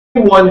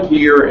anyone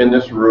here in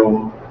this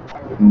room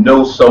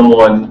know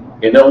someone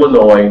in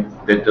Illinois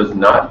that does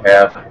not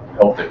have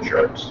health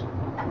insurance?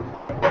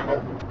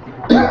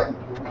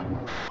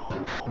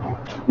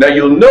 Now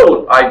you'll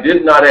note I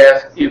did not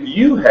ask if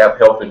you have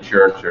health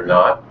insurance or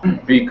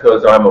not,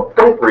 because I'm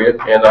appropriate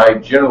and I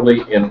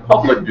generally in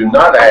public do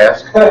not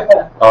ask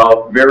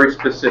very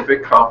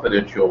specific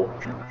confidential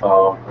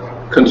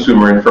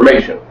consumer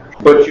information.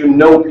 But you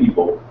know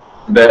people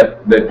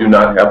that do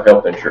not have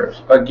health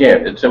insurance.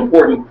 Again, it's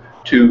important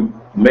to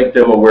make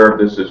them aware of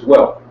this as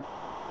well.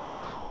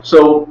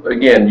 So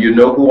again, you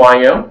know who I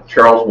am,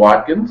 Charles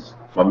Watkins.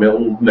 My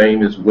middle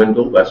name is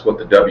Wendell, that's what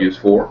the W is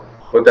for,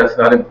 but that's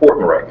not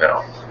important right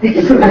now.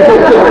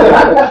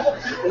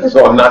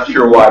 So I'm not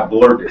sure why I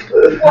blurted.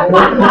 I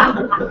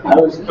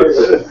was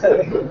curious.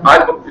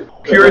 I'm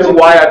curious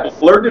why I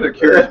blurted or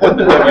curious what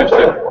the W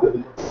stood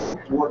for.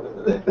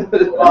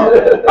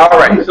 All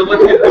right, so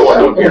let's get going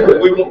on here.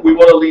 We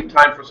want to leave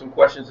time for some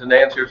questions and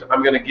answers.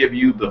 I'm going to give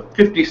you the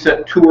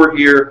 50-cent tour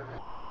here.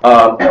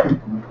 The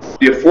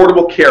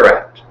Affordable Care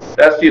Act.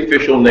 That's the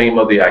official name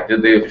of the act.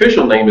 The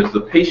official name is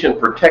the Patient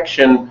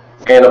Protection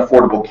and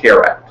Affordable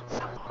Care Act.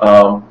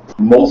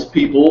 Most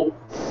people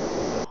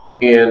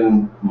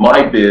in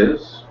my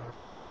biz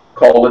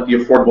call it the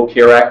Affordable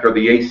Care Act or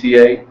the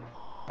ACA.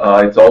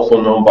 It's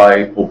also known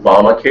by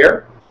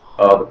Obamacare.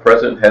 The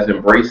president has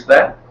embraced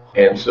that,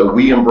 and so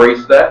we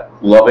embrace that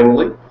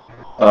lovingly.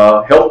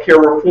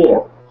 Healthcare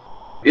reform.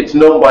 It's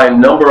known by a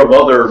number of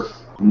other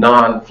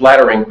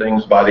non-flattering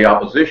things by the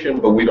opposition,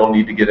 but we don't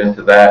need to get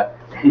into that.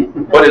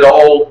 But it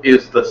all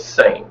is the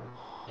same.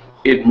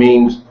 It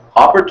means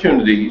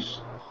opportunities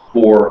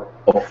for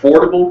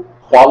affordable,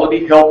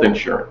 quality health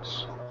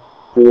insurance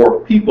for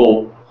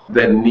people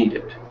that need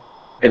it.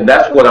 And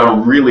that's what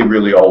I'm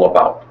really all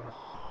about.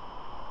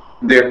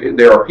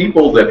 There are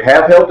people that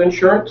have health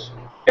insurance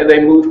and they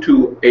move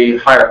to a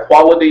higher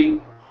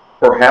quality,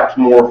 perhaps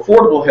more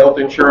affordable health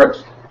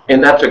insurance,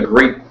 and that's a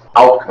great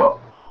outcome.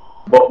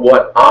 But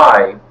what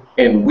I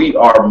and we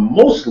are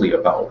mostly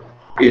about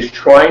is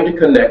trying to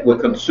connect with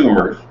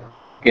consumers,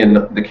 in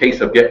the case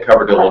of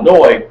GetCovered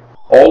Illinois,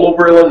 all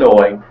over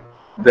Illinois,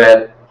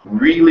 that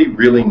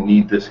really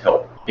need this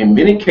help. In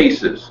many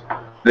cases,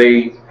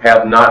 they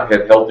have not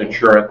had health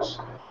insurance.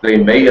 They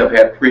may have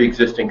had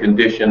pre-existing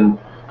condition.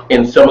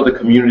 In some of the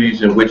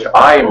communities in which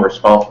I am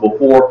responsible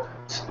for,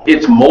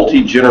 it's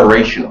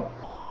multi-generational,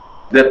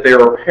 that there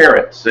are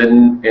parents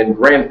and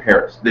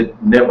grandparents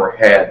that never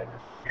had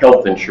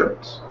health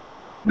insurance.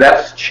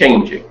 That's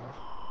changing.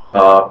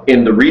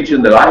 In the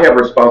region that I have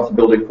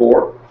responsibility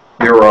for,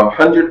 there are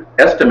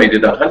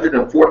estimated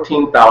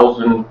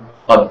 114,000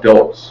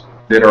 adults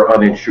that are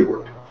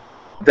uninsured.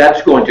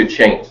 That's going to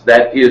change.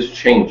 That is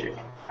changing.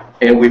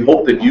 And we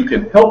hope that you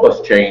can help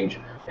us change,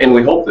 and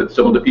we hope that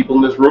some of the people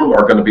in this room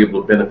are going to be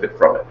able to benefit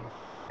from it.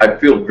 I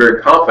feel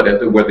very confident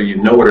that whether you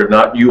know it or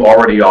not, you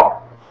already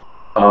are.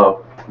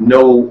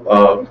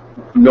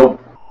 No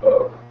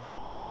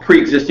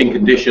pre-existing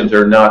conditions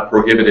are not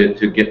prohibited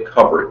to get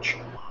coverage.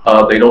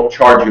 They don't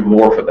charge you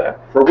more for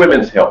that. For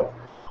women's health,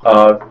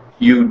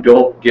 you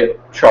don't get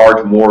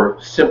charged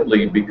more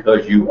simply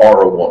because you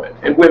are a woman.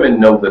 And women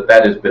know that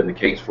that has been the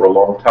case for a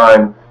long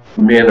time.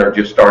 Men are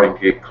just starting to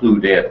get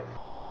clued in.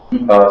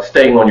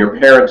 Staying on your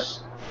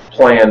parents'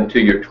 plan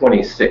till you're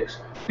 26.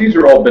 These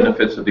are all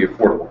benefits of the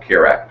Affordable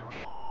Care Act.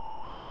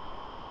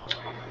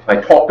 I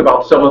talked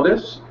about some of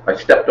this. I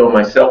stepped on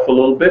myself a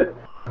little bit.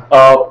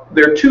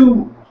 There are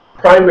two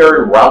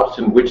primary routes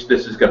in which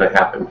this is going to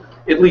happen.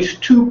 At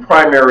least two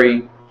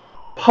primary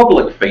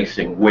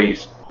public-facing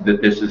ways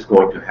that this is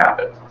going to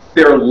happen.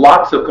 There are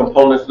lots of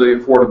components of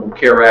the Affordable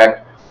Care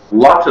Act,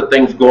 lots of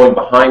things going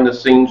behind the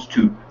scenes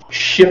to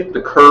shift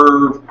the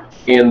curve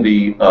in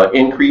the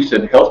increase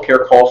in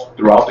healthcare costs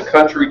throughout the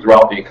country,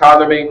 throughout the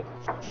economy.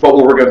 But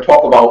what we're going to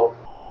talk about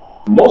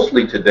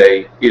mostly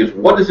today is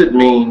what does it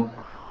mean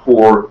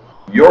for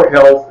your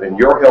health and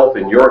your health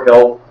and your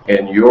health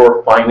and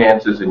your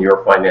finances and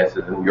your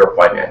finances and your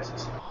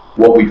finances.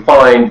 What we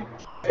find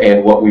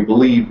and what we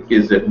believe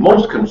is that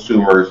most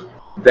consumers,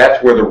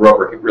 that's where the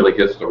rubber really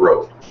hits the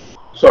road.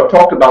 So I've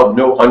talked about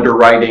no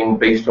underwriting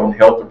based on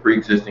health or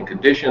pre-existing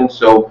conditions.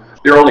 So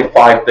there are only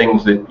 5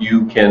 things that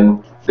you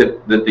can,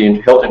 that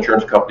the health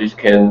insurance companies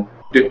can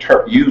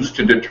use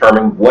to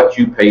determine what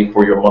you pay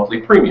for your monthly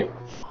premium.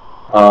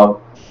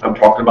 I'm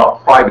talking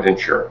about private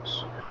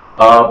insurance,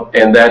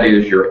 and that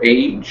is your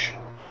age,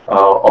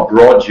 a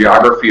broad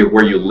geography of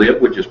where you live,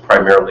 which is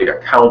primarily a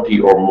county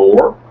or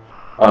more,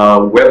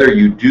 whether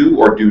you do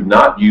or do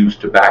not use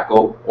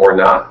tobacco or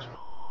not,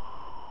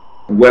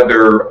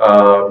 whether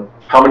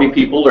how many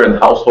people are in the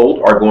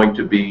household are going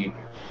to be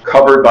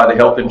covered by the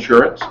health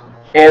insurance,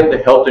 and the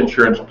health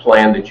insurance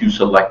plan that you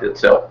select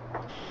itself.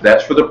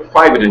 That's for the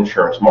private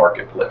insurance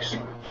marketplace,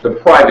 the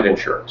private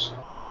insurance.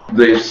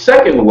 The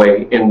second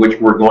way in which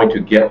we're going to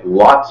get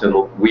lots, and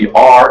we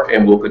are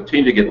and will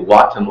continue to get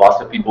lots and lots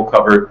of people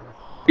covered,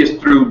 is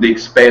through the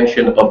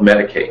expansion of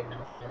Medicaid.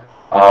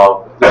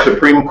 The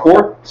Supreme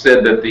Court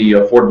said that the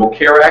Affordable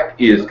Care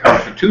Act is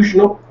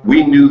constitutional.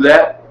 We knew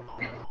that.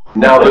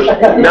 Now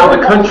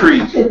the country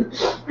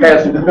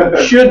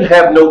should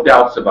have no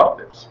doubts about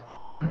this.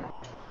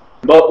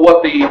 But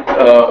what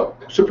the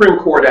Supreme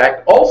Court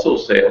Act also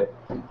said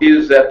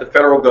is that the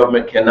federal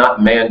government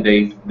cannot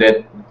mandate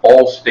that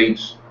all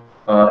states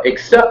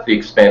accept the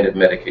expanded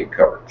Medicaid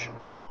coverage.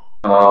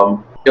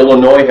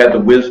 Illinois had the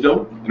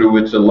wisdom through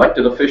its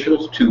elected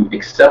officials to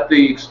accept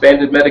the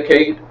expanded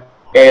Medicaid,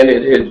 and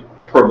it is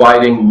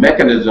providing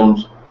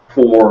mechanisms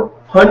for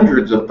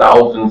hundreds of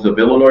thousands of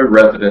Illinois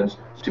residents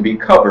to be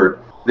covered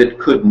that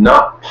could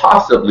not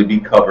possibly be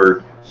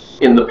covered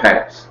in the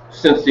past.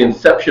 Since the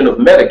inception of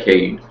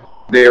Medicaid,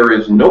 there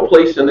is no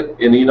place in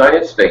the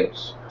United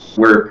States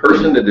where a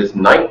person that is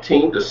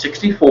 19 to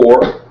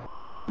 64,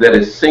 that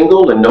is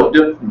single and no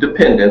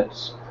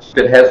dependents,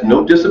 that has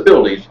no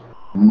disabilities,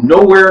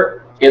 nowhere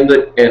and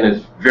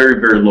is very,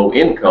 very low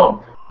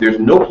income, there's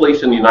no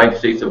place in the United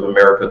States of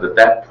America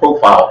that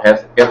profile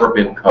has ever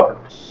been covered.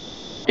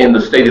 In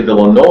the state of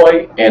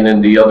Illinois and in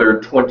the other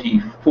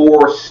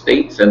 24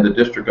 states and the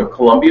District of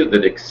Columbia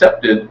that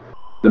accepted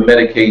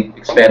the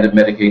expanded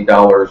Medicaid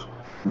dollars,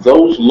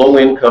 those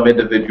low-income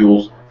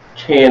individuals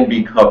can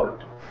be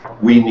covered.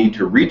 We need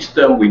to reach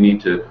them, we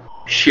need to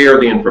share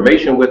the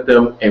information with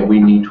them, and we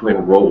need to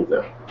enroll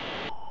them.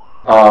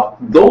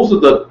 Those are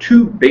the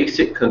two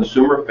basic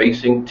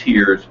consumer-facing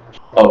tiers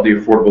of the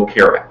Affordable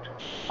Care Act.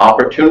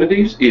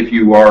 Opportunities, if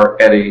you are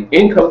at an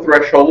income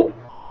threshold,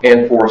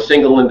 and for a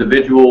single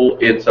individual,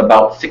 it's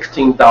about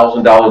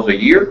 $16,000 a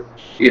year.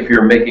 If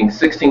you're making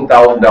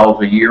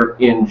 $16,000 a year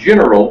in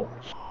general,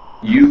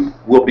 you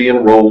will be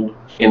enrolled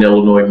in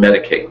Illinois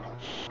Medicaid.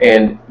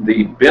 And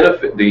the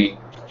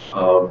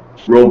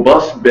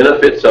robust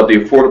benefits of the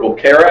Affordable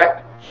Care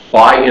Act,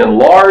 by and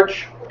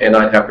large, and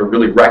I'd have to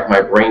really rack my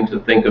brain to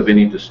think of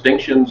any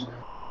distinctions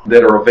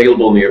that are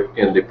available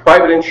in the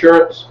private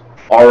insurance,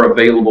 are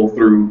available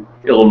through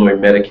Illinois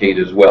Medicaid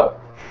as well.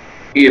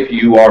 If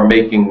you are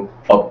making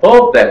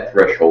above that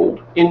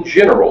threshold, in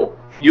general,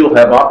 you'll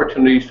have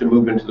opportunities to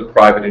move into the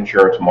private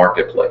insurance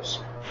marketplace.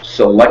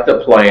 Select a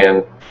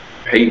plan,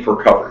 pay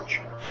for coverage.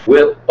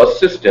 With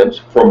assistance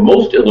for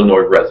most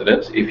Illinois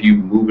residents, if you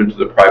move into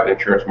the private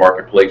insurance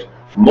marketplace,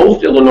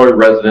 most Illinois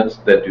residents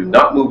that do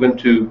not move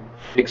into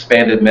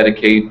expanded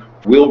Medicaid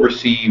will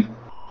receive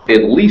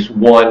at least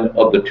one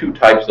of the two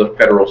types of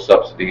federal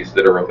subsidies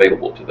that are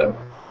available to them.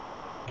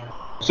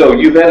 So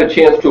you've had a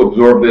chance to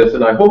absorb this,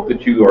 and I hope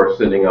that you are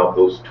sending out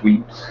those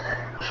tweets.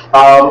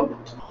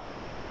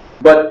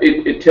 But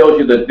it tells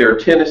you that there are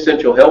 10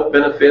 essential health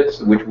benefits,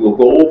 which we'll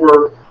go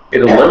over.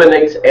 It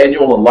eliminates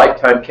annual and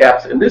lifetime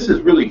caps, and this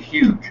is really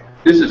huge.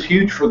 This is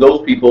huge for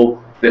those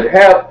people that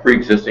have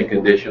pre-existing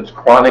conditions,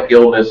 chronic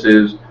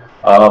illnesses,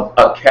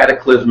 a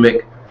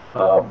cataclysmic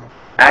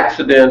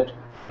accident.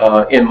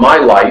 In my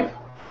life,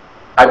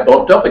 I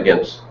bumped up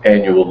against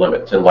annual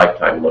limits and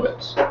lifetime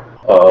limits.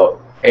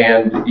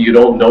 And you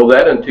don't know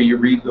that until you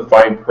read the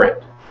fine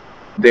print.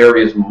 There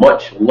is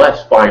much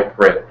less fine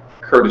print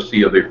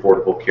courtesy of the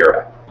Affordable Care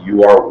Act.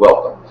 You are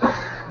welcome.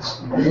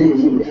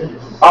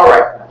 All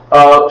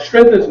right.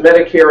 Strengthens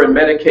Medicare and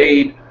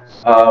Medicaid.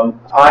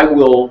 I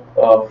will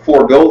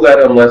forego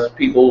that unless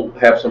people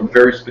have some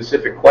very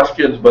specific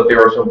questions, but there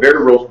are some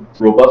very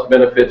robust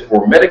benefits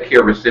for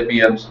Medicare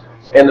recipients,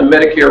 and the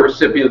Medicare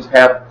recipients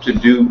have to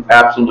do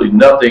absolutely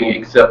nothing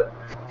except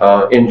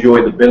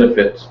enjoy the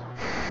benefits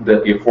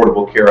that the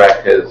Affordable Care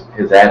Act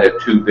has added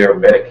to their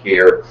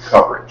Medicare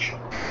coverage.